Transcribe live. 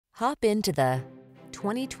Hop into the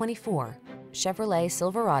 2024 Chevrolet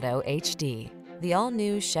Silverado HD. The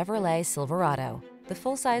all-new Chevrolet Silverado, the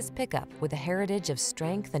full-size pickup with a heritage of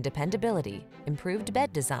strength and dependability, improved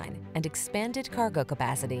bed design, and expanded cargo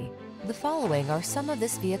capacity. The following are some of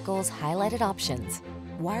this vehicle's highlighted options: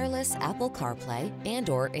 wireless Apple Carplay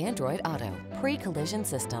and/or Android Auto, pre-collision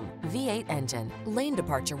system, V8 engine, lane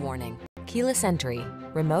departure warning, keyless entry,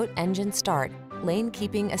 remote engine start, lane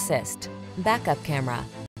keeping assist, backup camera,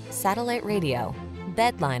 satellite radio,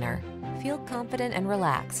 bed liner. Feel confident and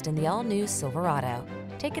relaxed in the all-new Silverado.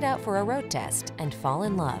 Take it out for a road test and fall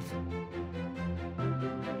in love.